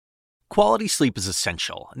Quality sleep is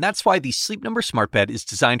essential, and that's why the Sleep Number Smart Bed is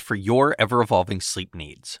designed for your ever-evolving sleep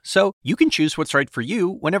needs. So you can choose what's right for you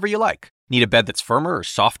whenever you like. Need a bed that's firmer or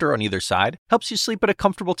softer on either side? Helps you sleep at a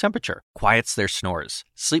comfortable temperature, quiets their snores.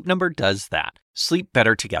 Sleep Number does that. Sleep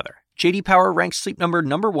better together. J.D. Power ranks Sleep Number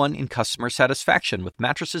 #1 in customer satisfaction with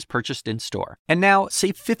mattresses purchased in-store. And now,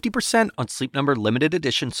 save 50% on Sleep Number limited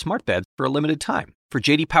edition smart beds for a limited time. For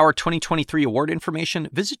J.D. Power 2023 award information,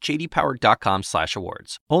 visit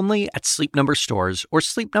jdpower.com/awards. Only at Sleep Number stores or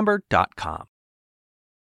sleepnumber.com.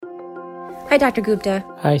 Hi, Dr. Gupta.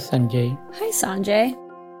 Hi, Sanjay. Hi, Sanjay.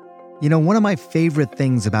 You know, one of my favorite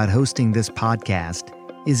things about hosting this podcast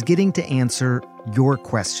is getting to answer your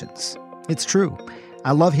questions. It's true.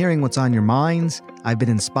 I love hearing what's on your minds. I've been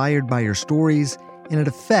inspired by your stories, and it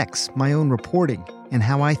affects my own reporting and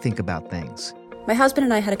how I think about things. My husband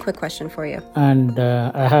and I had a quick question for you. And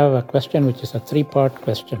I have a question which is a 3-part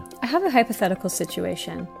question. I have a hypothetical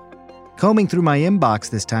situation. Combing through my inbox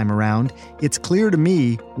this time around, it's clear to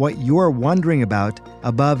me what you're wondering about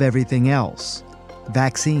above everything else: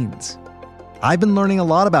 vaccines. I've been learning a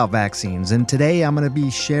lot about vaccines, and today I'm going to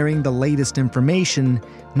be sharing the latest information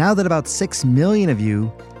now that about 6 million of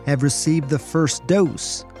you have received the first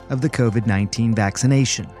dose of the COVID-19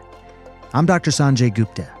 vaccination. I'm Dr. Sanjay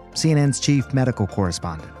Gupta, CNN's chief medical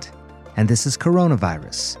correspondent, and this is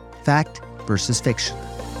Coronavirus, Fact versus Fiction.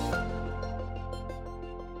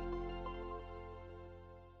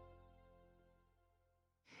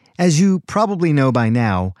 As you probably know by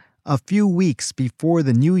now, a few weeks before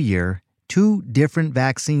the new year, 2 different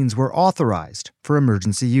vaccines were authorized for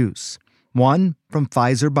emergency use. One from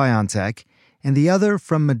Pfizer-BioNTech and the other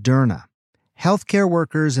from Moderna. Healthcare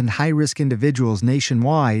workers and high-risk individuals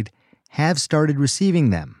nationwide have started receiving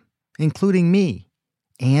them, including me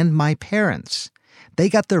and my parents. They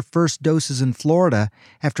got their first doses in Florida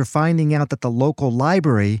after finding out that the local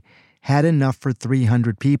library had enough for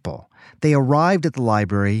 300 people. They arrived at the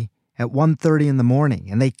library at 1:30 in the morning,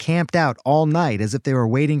 and they camped out all night as if they were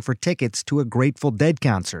waiting for tickets to a Grateful Dead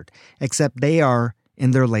concert, except they are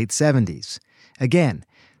in their late 70s. Again,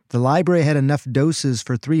 the library had enough doses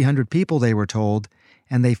for 300 people, they were told,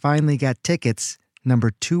 and they finally got tickets number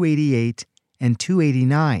 288 and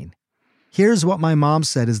 289. Here's what my mom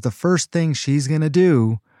said is the first thing she's going to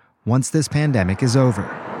do once this pandemic is over.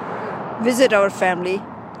 Visit our family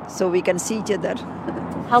so we can see each other.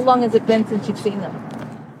 How long has it been since you've seen them?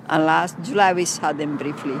 Last July we saw them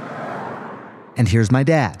briefly. And here's my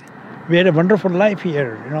dad. We had a wonderful life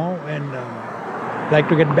here, and like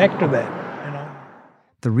to get back to that,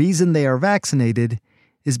 The reason they are vaccinated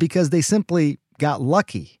is because they simply got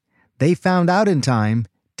lucky. They found out in time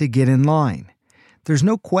to get in line. There's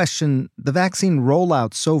no question the vaccine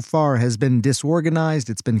rollout so far has been disorganized.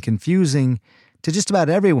 It's been confusing to just about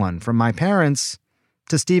everyone, from my parents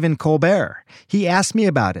to Stephen Colbert. He asked me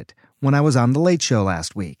about it when I was on The Late Show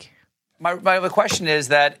last week. My question is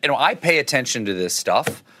that, I pay attention to this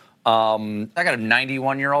stuff. I got a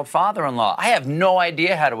 91-year-old father-in-law. I have no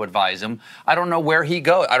idea how to advise him. I don't know where he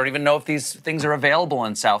goes. I don't even know if these things are available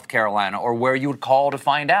in South Carolina or where you would call to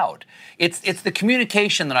find out. It's the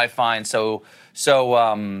communication that I find so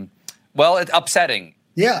it's upsetting.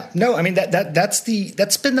 Yeah, no, I mean that's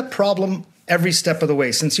been the problem every step of the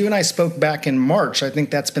way. Since you and I spoke back in March, I think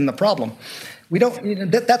that's been the problem.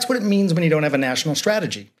 That's what it means when you don't have a national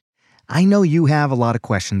strategy. I know you have a lot of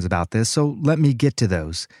questions about this, so let me get to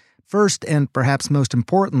those. First, and perhaps most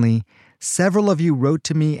importantly, several of you wrote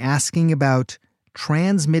to me asking about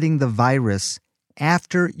transmitting the virus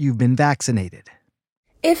after you've been vaccinated.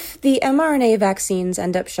 If the mRNA vaccines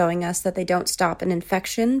end up showing us that they don't stop an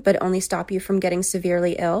infection, but only stop you from getting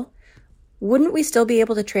severely ill, wouldn't we still be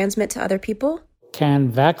able to transmit to other people? Can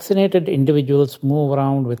vaccinated individuals move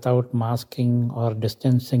around without masking or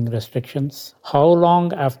distancing restrictions? How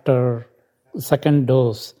long after the second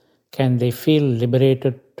dose can they feel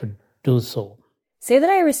liberated to do so? Say that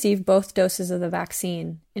I receive both doses of the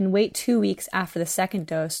vaccine and wait 2 weeks after the second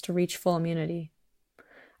dose to reach full immunity.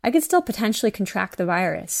 I could still potentially contract the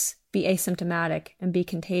virus, be asymptomatic, and be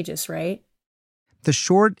contagious, right? The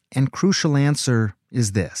short and crucial answer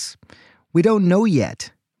is this. We don't know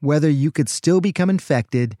yet whether you could still become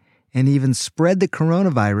infected and even spread the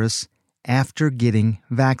coronavirus after getting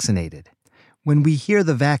vaccinated. When we hear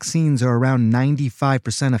the vaccines are around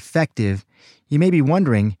 95% effective, you may be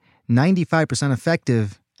wondering, 95%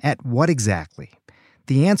 effective at what exactly?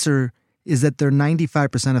 The answer is that they're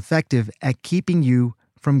 95% effective at keeping you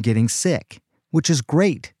from getting sick, which is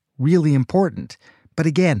great, really important. But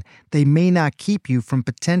again, they may not keep you from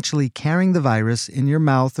potentially carrying the virus in your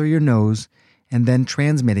mouth or your nose and then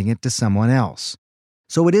transmitting it to someone else.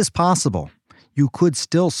 So it is possible you could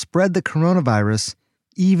still spread the coronavirus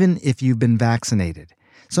even if you've been vaccinated.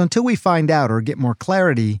 So until we find out or get more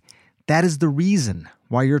clarity, that is the reason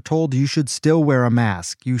why you're told you should still wear a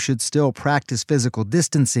mask, you should still practice physical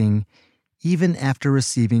distancing, even after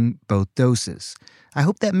receiving both doses. I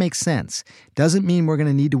hope that makes sense. Doesn't mean we're going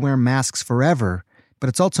to need to wear masks forever, but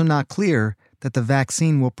it's also not clear that the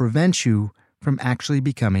vaccine will prevent you from actually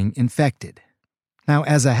becoming infected. Now,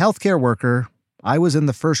 as a healthcare worker, I was in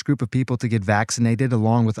the first group of people to get vaccinated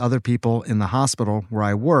along with other people in the hospital where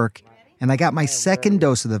I work, and I got my second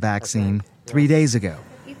dose of the vaccine 3 days ago.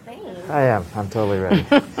 I am. I'm totally ready.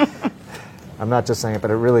 I'm not just saying it,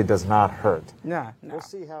 but it really does not hurt. No. We'll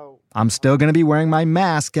see how... I'm still going to be wearing my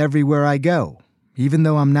mask everywhere I go. Even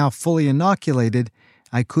though I'm now fully inoculated,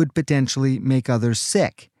 I could potentially make others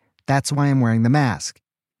sick. That's why I'm wearing the mask.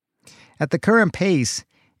 At the current pace,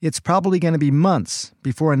 it's probably going to be months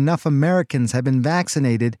before enough Americans have been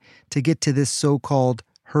vaccinated to get to this so-called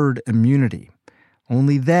herd immunity.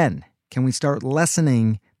 Only then can we start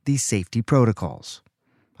lessening these safety protocols.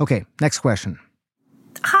 Okay, next question.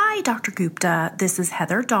 Hi, Dr. Gupta. This is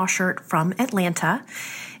Heather Doshert from Atlanta.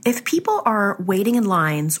 If people are waiting in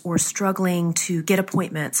lines or struggling to get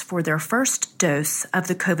appointments for their first dose of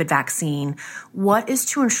the COVID vaccine, what is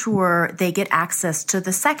to ensure they get access to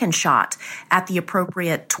the second shot at the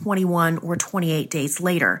appropriate 21 or 28 days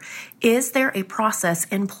later? Is there a process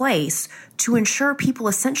in place to ensure people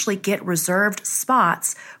essentially get reserved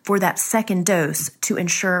spots for that second dose to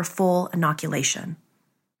ensure full inoculation?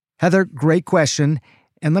 Heather, great question.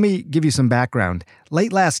 And let me give you some background.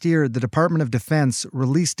 Late last year, the Department of Defense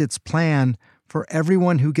released its plan for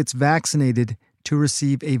everyone who gets vaccinated to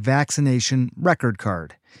receive a vaccination record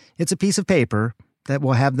card. It's a piece of paper that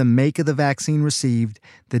will have the make of the vaccine received,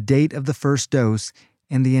 the date of the first dose,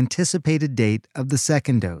 and the anticipated date of the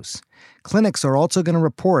second dose. Clinics are also going to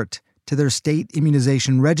report to their state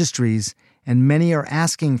immunization registries, and many are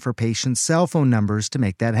asking for patients' cell phone numbers to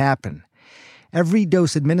make that happen. Every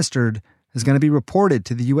dose administered is going to be reported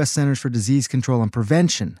to the U.S. Centers for Disease Control and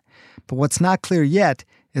Prevention. But what's not clear yet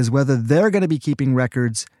is whether they're going to be keeping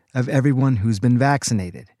records of everyone who's been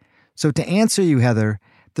vaccinated. So to answer you, Heather,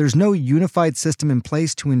 there's no unified system in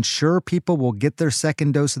place to ensure people will get their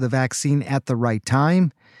second dose of the vaccine at the right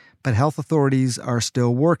time, but health authorities are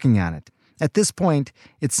still working on it. At this point,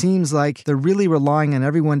 it seems like they're really relying on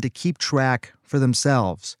everyone to keep track for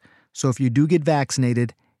themselves. So if you do get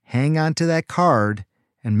vaccinated, hang on to that card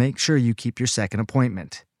and make sure you keep your second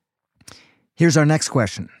appointment. Here's our next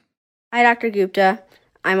question. Hi, Dr. Gupta.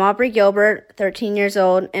 I'm Aubrey Gilbert, 13 years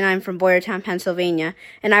old, and I'm from Boyertown, Pennsylvania,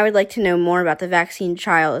 and I would like to know more about the vaccine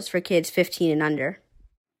trials for kids 15 and under.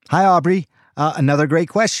 Hi, Aubrey. Another great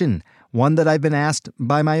question, one that I've been asked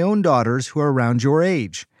by my own daughters who are around your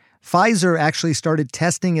age. Pfizer actually started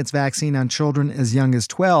testing its vaccine on children as young as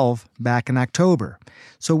 12 back in October.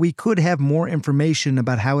 So we could have more information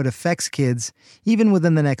about how it affects kids even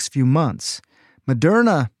within the next few months.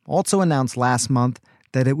 Moderna also announced last month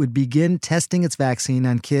that it would begin testing its vaccine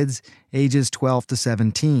on kids ages 12 to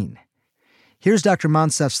 17. Here's Dr.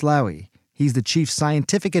 Moncef Slaoui. He's the chief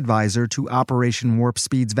scientific advisor to Operation Warp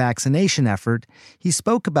Speed's vaccination effort. He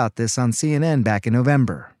spoke about this on CNN back in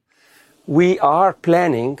November. We are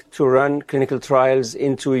planning to run clinical trials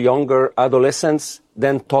into younger adolescents,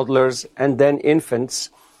 then toddlers, and then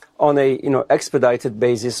infants on a expedited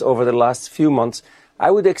basis over the last few months.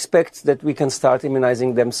 I would expect that we can start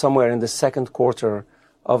immunizing them somewhere in the second quarter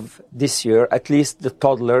of this year, at least the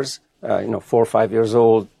toddlers, 4 or 5 years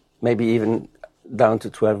old, maybe even down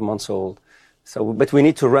to 12 months old. But we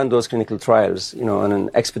need to run those clinical trials, on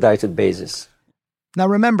an expedited basis. Now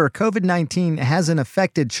remember, COVID-19 hasn't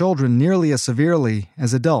affected children nearly as severely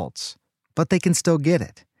as adults, but they can still get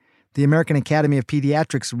it. The American Academy of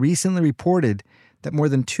Pediatrics recently reported that more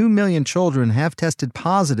than 2 million children have tested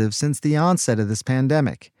positive since the onset of this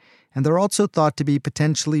pandemic, and they're also thought to be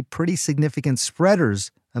potentially pretty significant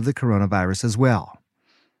spreaders of the coronavirus as well.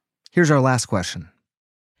 Here's our last question.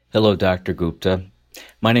 Hello, Dr. Gupta.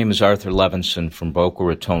 My name is Arthur Levinson from Boca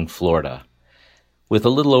Raton, Florida. With a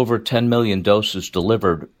little over 10 million doses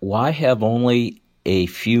delivered, why have only a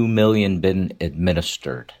few million been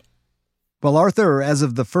administered? Well, Arthur, as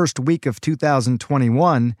of the first week of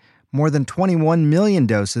 2021, more than 21 million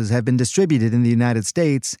doses have been distributed in the United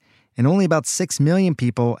States, and only about 6 million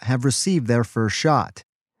people have received their first shot.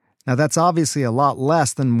 Now, that's obviously a lot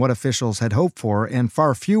less than what officials had hoped for, and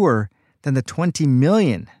far fewer than the 20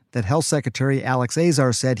 million that Health Secretary Alex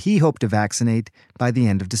Azar said he hoped to vaccinate by the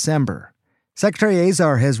end of December. Secretary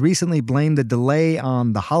Azar has recently blamed the delay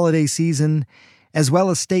on the holiday season as well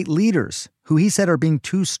as state leaders who he said are being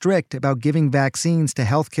too strict about giving vaccines to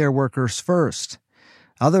healthcare workers first.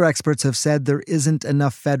 Other experts have said there isn't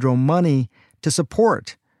enough federal money to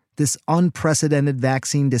support this unprecedented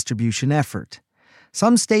vaccine distribution effort.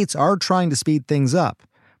 Some states are trying to speed things up.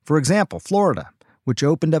 For example, Florida, which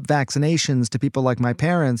opened up vaccinations to people like my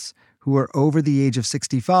parents who are over the age of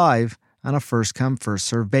 65 on a first-come,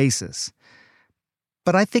 first-served basis.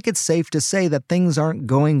 But I think it's safe to say that things aren't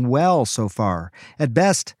going well so far. At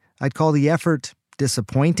best, I'd call the effort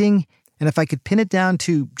disappointing. And if I could pin it down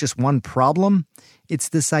to just one problem, it's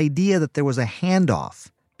this idea that there was a handoff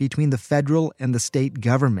between the federal and the state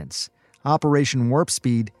governments. Operation Warp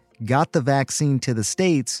Speed got the vaccine to the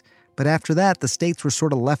states, but after that, the states were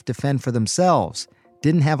sort of left to fend for themselves,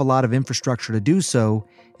 didn't have a lot of infrastructure to do so,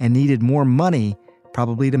 and needed more money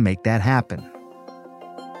probably to make that happen.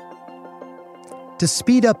 To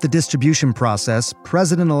speed up the distribution process,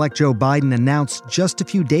 President-elect Joe Biden announced just a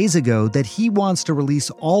few days ago that he wants to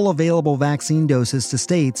release all available vaccine doses to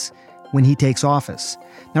states when he takes office.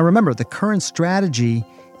 Now remember, the current strategy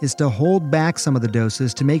is to hold back some of the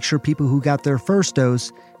doses to make sure people who got their first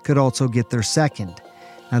dose could also get their second.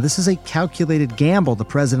 Now this is a calculated gamble the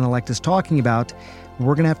president-elect is talking about.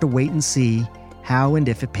 We're going to have to wait and see how and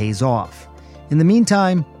if it pays off. In the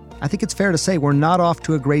meantime, I think it's fair to say we're not off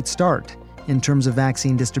to a great start in terms of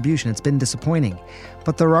vaccine distribution. It's been disappointing.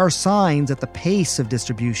 But there are signs that the pace of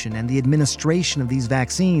distribution and the administration of these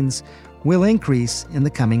vaccines will increase in the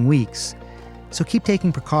coming weeks. So keep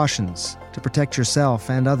taking precautions to protect yourself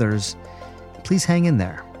and others. Please hang in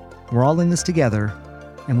there. We're all in this together,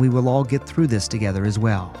 and we will all get through this together as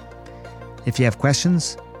well. If you have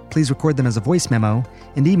questions, please record them as a voice memo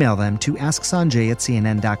and email them to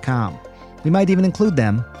asksanjay@cnn.com. We might even include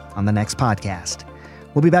them on the next podcast.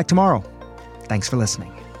 We'll be back tomorrow. Thanks for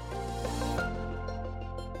listening.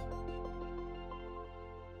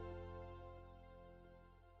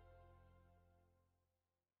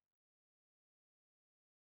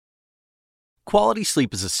 Quality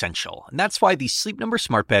sleep is essential, and that's why the Sleep Number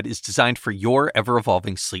Smart Bed is designed for your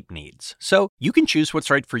ever-evolving sleep needs. So you can choose what's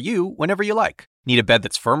right for you whenever you like. Need a bed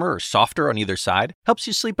that's firmer or softer on either side? Helps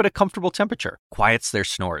you sleep at a comfortable temperature. Quiets their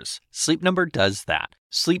snores. Sleep Number does that.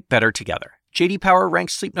 Sleep better together. J.D. Power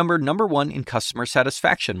ranks Sleep Number #1 in customer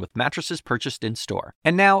satisfaction with mattresses purchased in-store.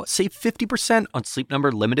 And now, save 50% on Sleep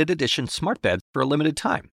Number limited edition smart beds for a limited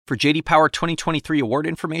time. For J.D. Power 2023 award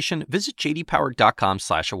information, visit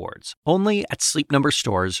jdpower.com/awards. Only at Sleep Number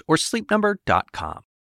stores or sleepnumber.com.